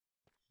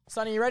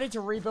Sonny, you ready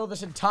to rebuild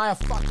this entire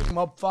fucking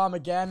mob farm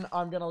again?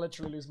 I'm gonna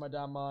literally lose my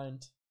damn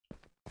mind.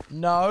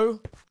 No?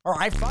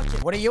 Alright, fuck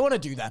it. What do you want to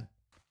do then?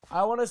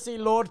 I want to see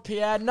Lord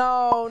Pierre.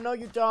 No, no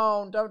you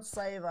don't. Don't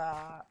say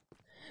that.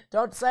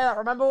 Don't say that.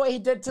 Remember what he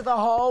did to the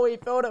hole? He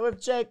filled it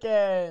with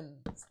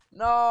chickens.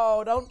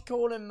 No, don't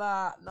call him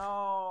that.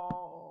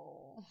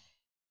 No.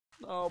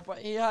 No, but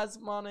he has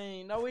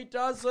money. No, he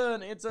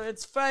doesn't.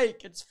 It's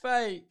fake. It's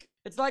fake.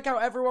 It's like how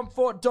everyone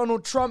thought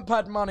Donald Trump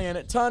had money and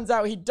it turns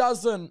out he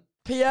doesn't.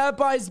 Pierre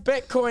buys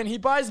Bitcoin. He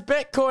buys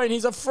Bitcoin.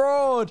 He's a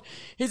fraud.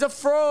 He's a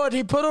fraud.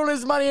 He put all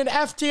his money in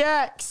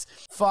FTX.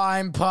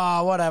 Fine,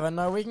 pa, whatever.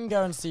 No, we can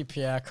go and see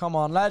Pierre. Come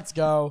on, let's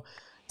go.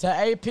 To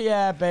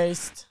Aypierre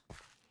based.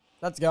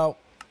 Let's go.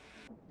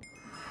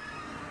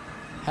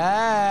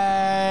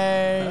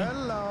 Hey.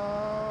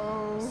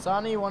 Hello.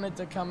 Sonny wanted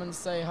to come and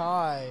say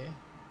hi.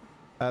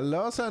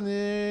 Hello,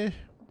 Sonny.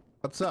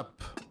 What's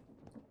up?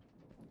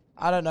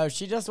 I don't know.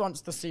 She just wants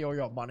to see all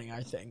your money,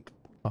 I think.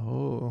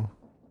 Oh.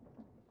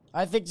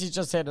 I think she's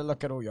just here to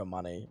look at all your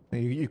money.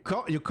 You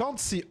can't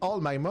see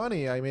all my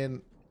money. I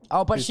mean.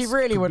 Oh, but she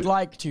really would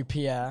like to,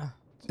 Pierre.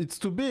 It's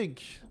too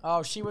big.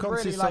 Oh, she would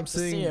really like to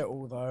see it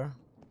all, though.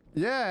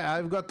 Yeah,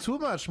 I've got too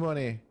much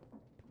money.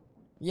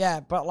 Yeah,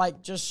 but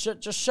like, just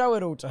show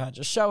it all to her.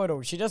 Just show it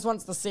all. She just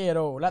wants to see it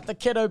all. Let the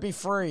kiddo be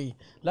free.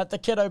 Let the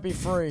kiddo be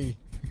free.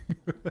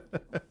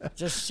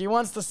 She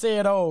wants to see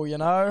it all, you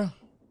know?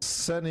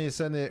 Sonny,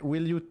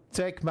 will you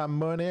take my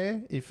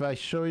money if I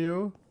show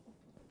you?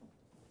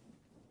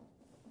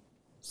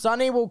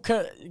 Sonny will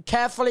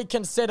carefully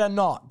consider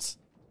not.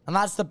 And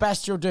that's the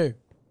best you'll do.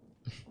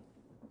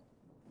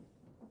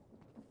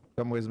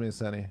 Come with me,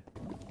 Sonny.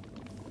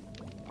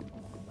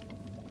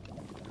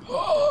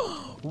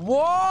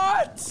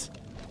 What?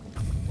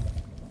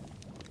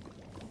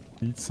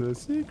 It's a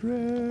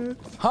secret.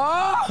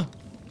 Huh?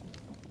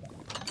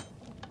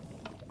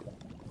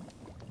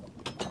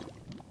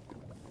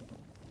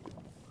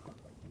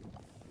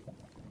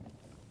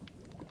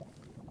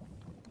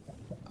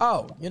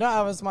 Oh, you don't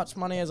have as much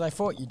money as I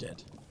thought you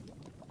did.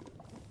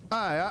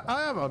 I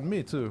have on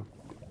me too.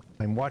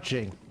 I'm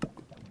watching.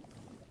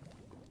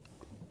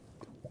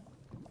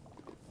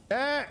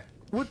 Eh,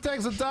 who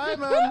takes the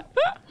diamond?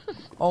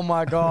 Oh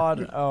my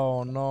god.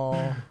 Oh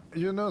no.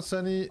 You know,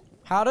 Sonny.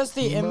 How does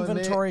the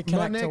inventory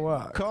connector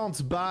work?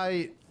 Can't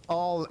buy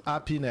all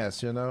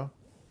happiness, you know?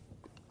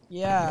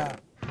 Yeah.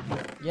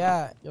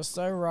 Yeah, you're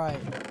so right.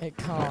 It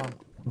can't.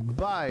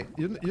 Buy.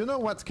 You know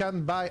what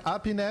can buy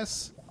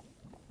happiness?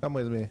 Come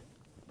with me.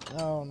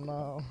 Oh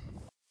no.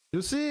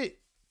 You see,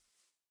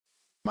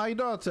 my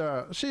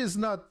daughter, she's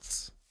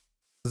not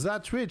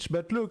that rich,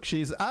 but look,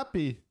 she's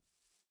happy.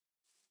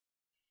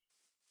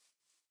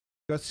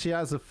 Because she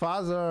has a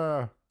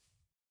father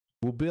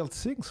who built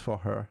things for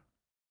her.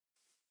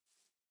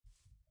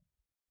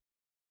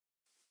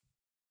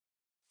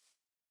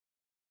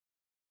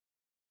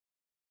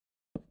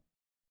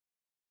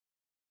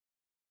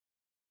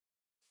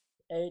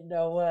 Ain't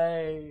no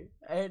way.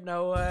 Ain't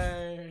no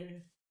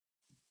way.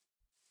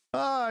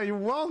 Ah, you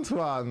want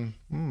one?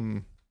 Hmm.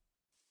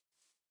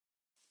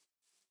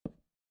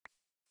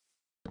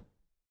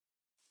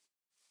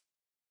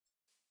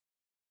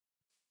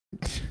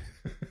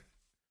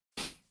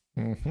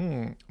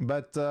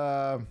 But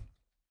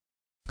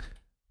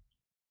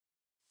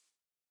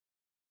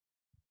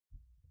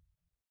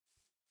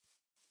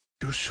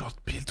you should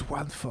build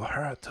one for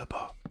her,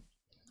 Tubbo.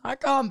 I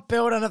can't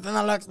build anything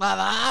that looks like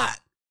that.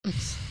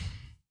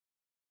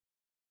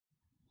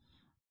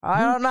 I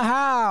don't know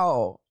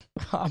how.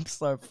 I'm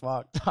so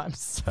fucked. I'm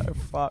so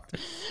fucked.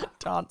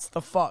 Dance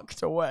the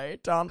fucked away.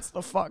 Dance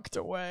the fucked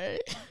away.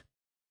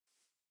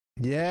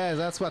 Yeah,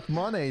 that's what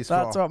money is for.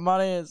 That's what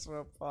money is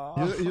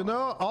for. You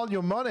know, all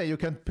your money, you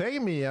can pay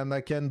me and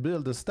I can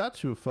build a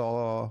statue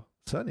for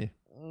Sonny.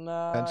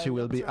 No. And she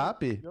will be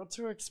happy. You're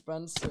too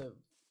expensive.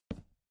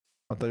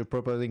 What are you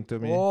proposing to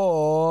me?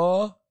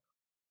 Or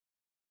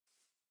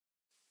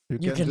You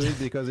can do it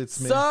because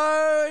it's me.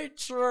 So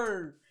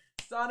true.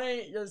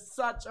 Sonny, you're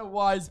such a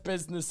wise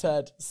business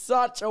head.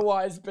 Such a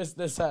wise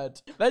business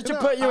head. They should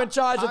put you in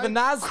charge of the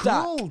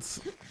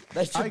NASDAQ.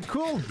 I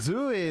could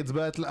do it,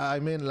 but I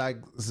mean,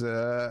 like,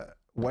 the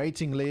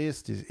waiting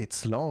list,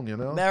 it's long, you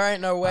know? There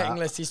ain't no waiting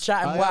list. He's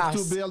chatting I have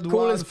to build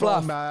cool one as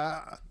bluff.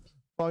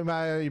 for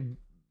my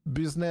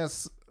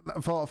business,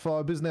 for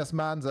a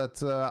businessman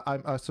that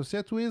I'm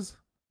associate with.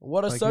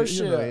 What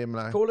associate? You know him,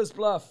 like. Cool as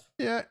bluff.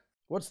 Yeah.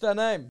 What's their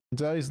name?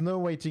 There is no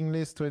waiting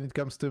list when it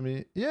comes to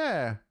me.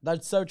 Yeah.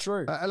 That's so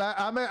true.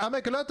 I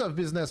make a lot of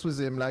business with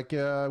him. Like,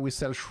 we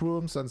sell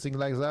shrooms and things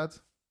like that.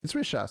 It's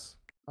rich ass.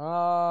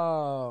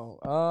 Oh.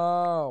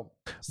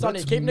 Sonny,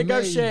 But keep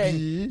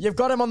negotiating. You've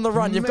got him on the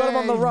run. You've got him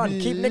on the run.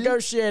 Keep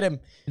negotiating.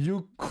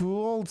 You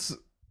could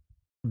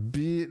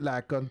be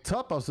like on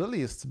top of the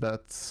list,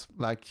 but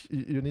like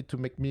you need to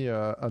make me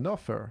an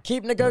offer.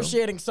 Keep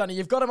negotiating, Sonny.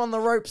 You've got him on the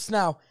ropes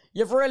now.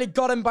 You've really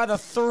got him by the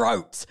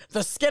throat.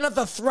 The skin of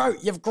the throat.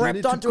 You've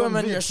gripped onto him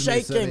and you're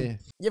shaking.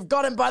 You've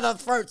got him by the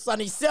throat,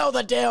 Sonny. Seal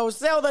the deal.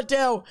 Seal the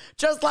deal.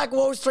 Just like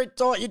Wall Street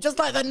taught you. Just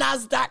like the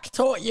NASDAQ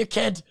taught you,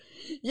 kid.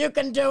 You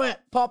can do it.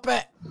 Pop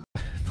it.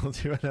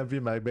 Don't you want to be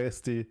my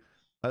bestie?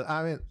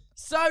 I mean...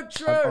 So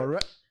true.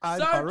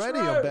 I'm already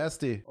your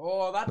bestie.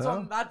 Oh,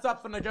 that's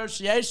up for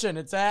negotiation.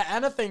 It's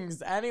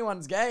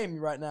anyone's game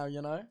right now,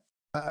 you know?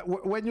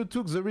 When you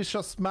took the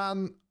richest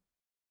man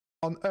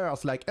on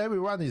earth, like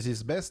everyone is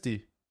his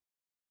bestie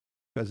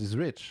because he's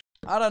rich.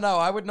 I don't know.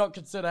 I would not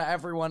consider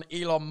everyone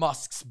Elon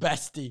Musk's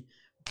bestie.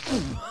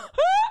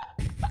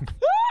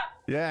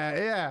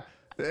 Yeah.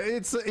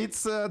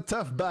 It's a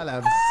tough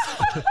balance.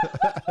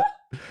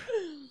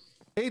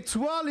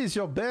 Etoile is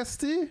your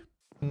bestie?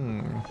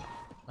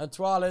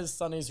 Etoile is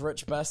Sonny's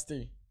rich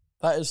bestie.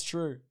 That is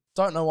true.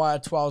 Don't know why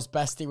Etoile's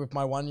bestie with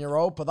my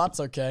 1-year-old, but that's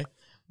okay.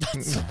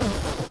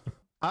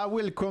 I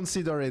will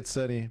consider it,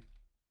 Sonny.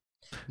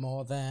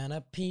 More than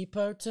a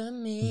peepo to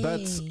me.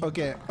 But,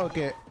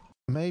 okay.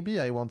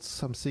 Maybe I want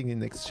something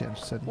in exchange,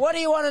 Sonny. What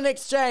do you want in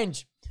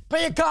exchange?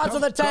 Put your cards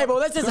on the table.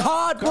 This is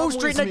hard Wall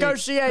Street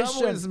negotiation.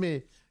 Come with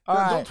me.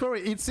 Don't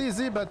worry, it's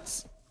easy,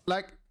 but,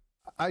 like,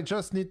 I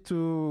just need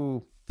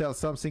to... tell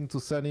something to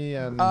Sonny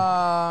and...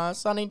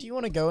 Sonny, do you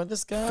want to go with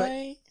this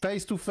guy?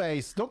 Face to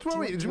face. Don't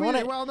worry, we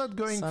are not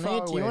going Sonny, far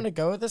away. do you want to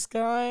go with this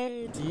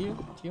guy? Do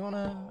you want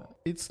to...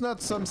 It's not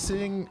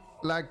something,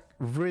 like,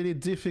 really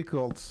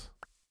difficult.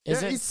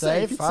 Is it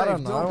safe? I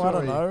don't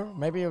know.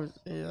 Maybe,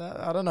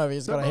 I don't know if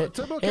he's got a hit.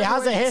 He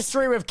has a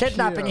history with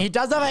kidnapping. He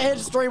does have a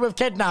history with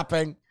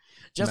kidnapping.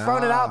 Just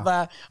throwing it out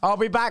there. I'll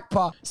be back,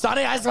 Pa.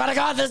 Sonny, I swear to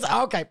God, this...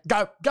 Okay,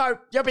 go.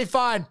 You'll be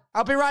fine.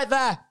 I'll be right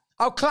there.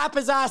 I'll clap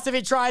his ass if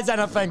he tries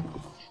anything.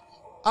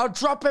 I'll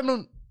drop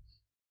him.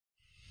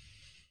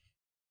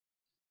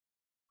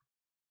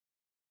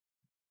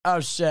 Oh,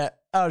 shit.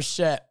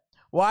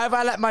 Why have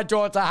I let my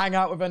daughter hang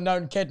out with a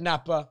known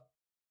kidnapper?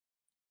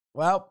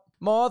 Well,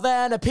 more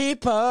than a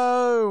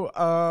peepo.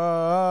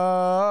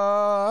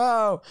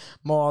 Oh,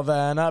 more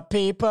than a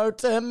peepo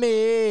to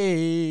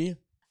me.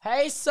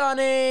 Hey,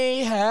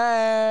 Sonny.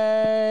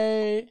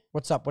 Hey.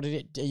 What's up? Are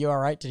you all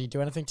right? Did he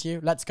do anything to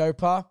you? Let's go,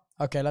 Pa.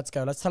 Okay, let's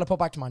go. Let's teleport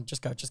back to mine.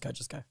 Just go.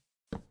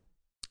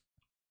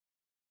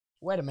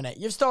 Wait a minute.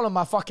 You've stolen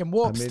my fucking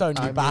warp stone,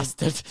 you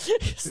bastard.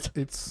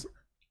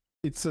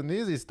 It's an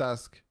easy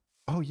task.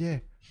 Oh yeah,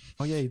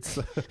 it's...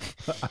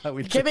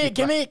 give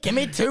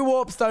me 2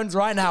 warp stones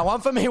right now.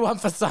 One for me, one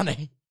for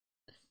Sonny.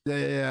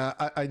 Yeah.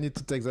 I need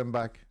to take them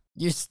back.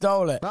 You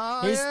stole it.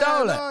 He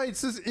stole it. No,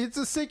 it's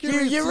a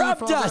security. You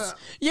robbed us.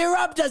 You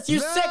robbed us, you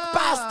sick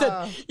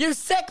bastard. You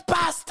sick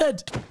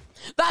bastard.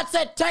 That's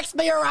it. Text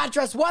me your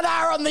address. 1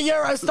 hour on the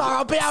Eurostar.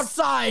 I'll be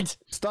outside.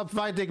 Stop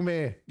fighting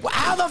me.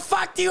 How the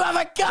fuck do you have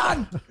a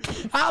gun?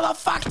 How the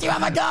fuck do you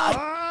have a gun?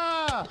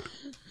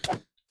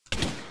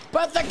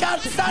 Put the gun,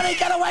 Sonny.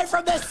 Get away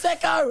from this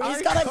sicko.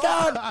 He's got a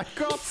gun. I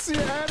can't see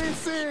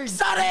anything.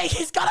 Sonny,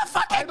 he's got a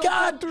fucking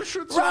gun. To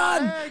shoot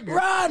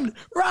Run,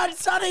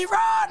 Sonny,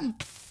 run.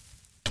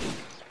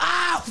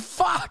 Ow,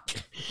 fuck.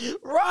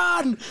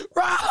 Run.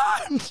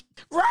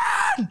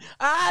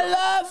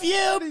 I love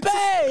you,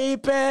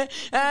 baby.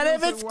 And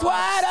if it's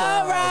quite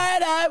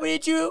alright, I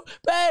need you,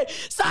 baby.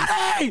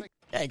 Sonny!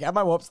 Hey, get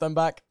my warp stone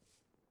back.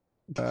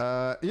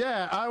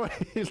 Yeah, I will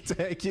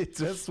take it.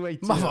 Just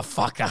wait.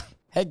 Motherfucker.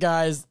 Hey,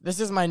 guys, this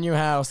is my new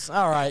house.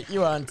 Alright,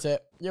 you earned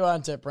it.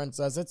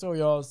 Princess. It's all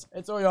yours.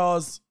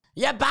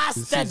 You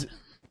bastard!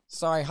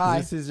 Sorry, hi.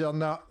 This is your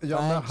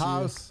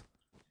house.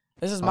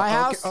 This is my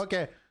house?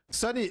 Okay.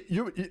 Sonny,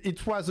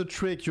 it was a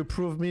trick. You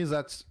proved me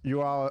that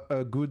you are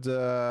a good...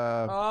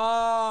 classic.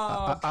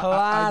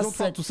 I don't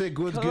want to say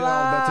good girl,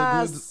 but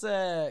a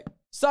good...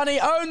 Sonny,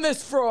 own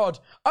this fraud.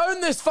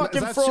 Own this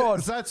fucking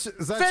fraud.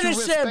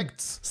 Finish him.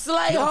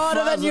 Slay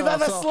harder than you've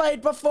ever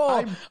slayed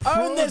before.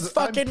 Own this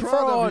fucking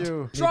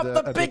fraud. Drop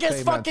the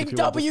biggest fucking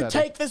W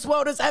take this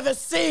world has ever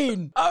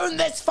seen. Own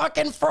this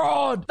fucking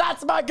fraud.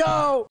 That's my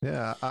goal.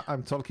 Yeah,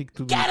 I'm talking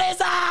to... Get his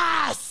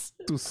ass.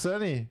 To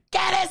Sonny.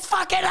 Get his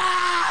fucking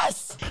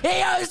ass!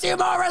 He owes you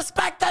more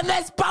respect than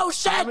this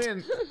bullshit! I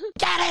mean,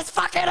 get his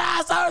fucking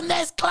ass! Own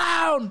this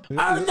clown!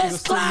 Own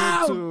this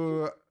clown! You need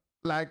to,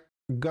 like,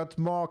 got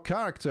more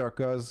character,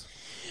 because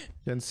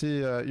you can see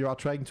you are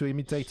trying to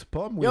imitate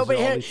Pom with You'll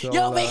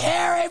be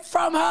hearing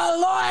from her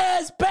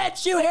lawyers,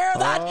 bitch! You hear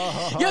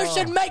that? You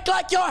should make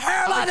like your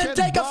hairline and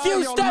take a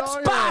few steps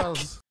back!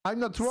 I'm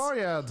not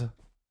worried.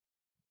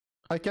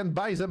 I can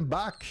buy them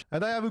back.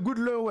 And I have a good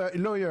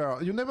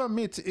lawyer. You never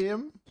meet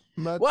him.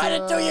 But, why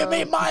did you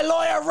meet my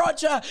lawyer,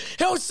 Roger?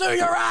 He'll sue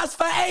your ass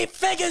for 8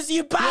 figures,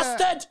 you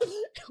bastard!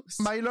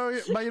 My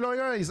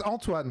lawyer is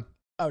Antoine.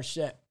 Oh,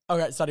 shit.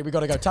 Okay, Sonny, we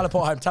gotta go.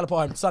 Teleport home.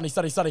 Sonny.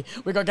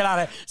 We gotta get out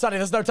of here. Sonny,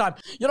 there's no time.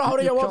 You're not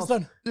holding your warp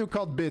stone. You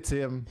can't beat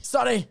him.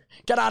 Sonny,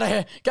 get out of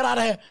here.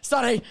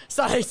 Sonny.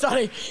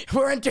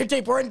 We're in too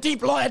deep. We're in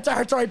deep lawyer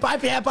territory. Bye,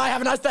 Pierre. Bye.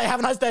 Have a nice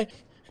day.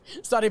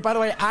 Sonny, by the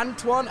way,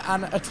 Antoine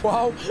and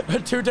Etoile are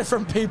two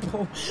different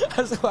people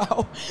as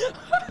well.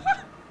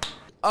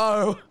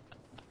 Oh.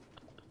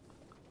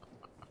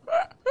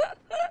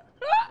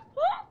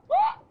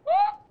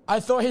 I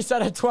thought he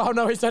said Etoile.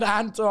 No, he said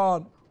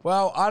Antoine.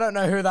 Well, I don't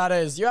know who that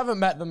is. You haven't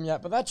met them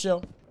yet, but that's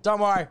chill. Don't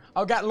worry.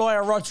 I'll get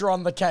lawyer Roger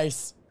on the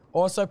case.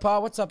 Also, Pa,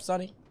 what's up,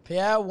 Sonny?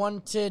 Pierre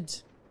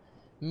wanted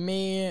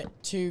me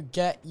to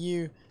get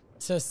you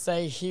to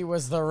say he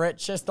was the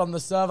richest on the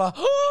server.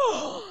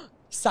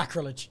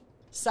 Sacrilege.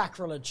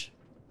 Sacrilege.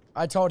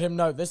 I told him,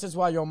 no, this is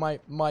why you're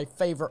my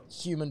favorite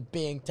human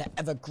being to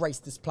ever grace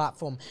this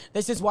platform.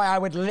 This is why I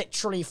would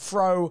literally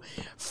throw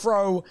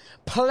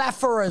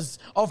plethoras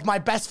of my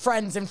best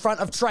friends in front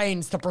of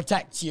trains to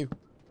protect you.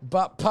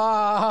 But,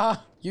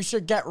 Pa, you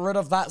should get rid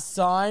of that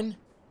sign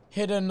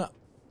hidden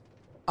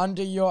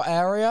under your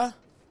area.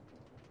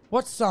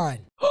 What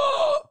sign?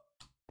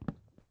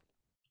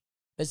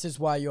 This is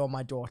why you're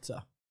my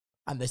daughter.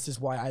 And this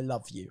is why I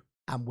love you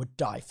and would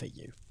die for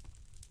you.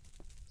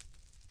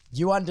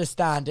 You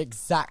understand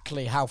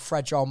exactly how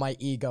fragile my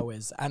ego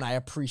is, and I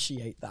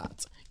appreciate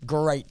that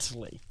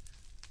greatly.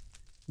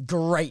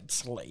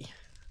 Greatly.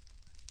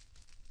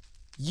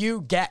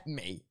 You get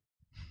me.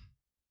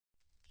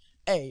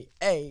 Hey.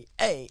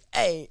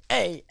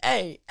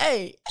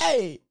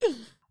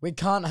 We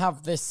can't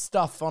have this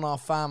stuff on our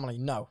family.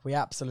 No, we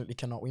absolutely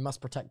cannot. We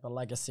must protect the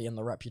legacy and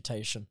the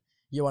reputation.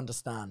 You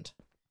understand.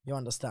 You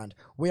understand.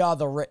 We are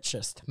the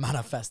richest.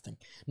 Manifesting.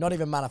 Not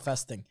even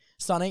manifesting.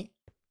 Sonny,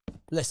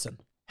 listen.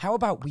 How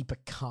about we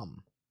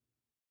become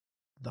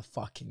the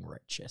fucking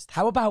richest?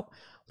 How about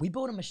we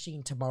build a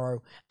machine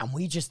tomorrow and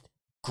we just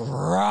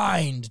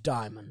grind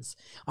diamonds?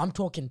 I'm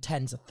talking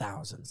tens of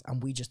thousands,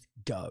 and we just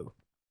go.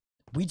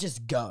 We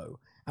just go.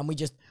 And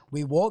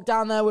we walk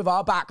down there with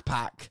our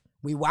backpack.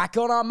 We whack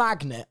on our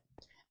magnet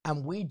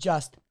and we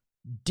just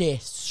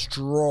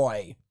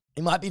destroy.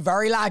 It might be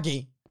very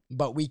laggy,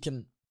 but we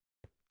can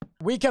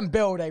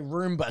build a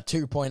Roomba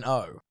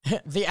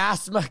 2.0. The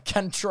asthma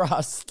can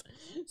trust.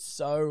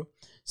 So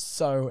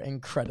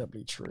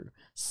incredibly true.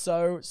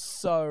 So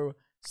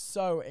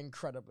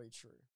incredibly true.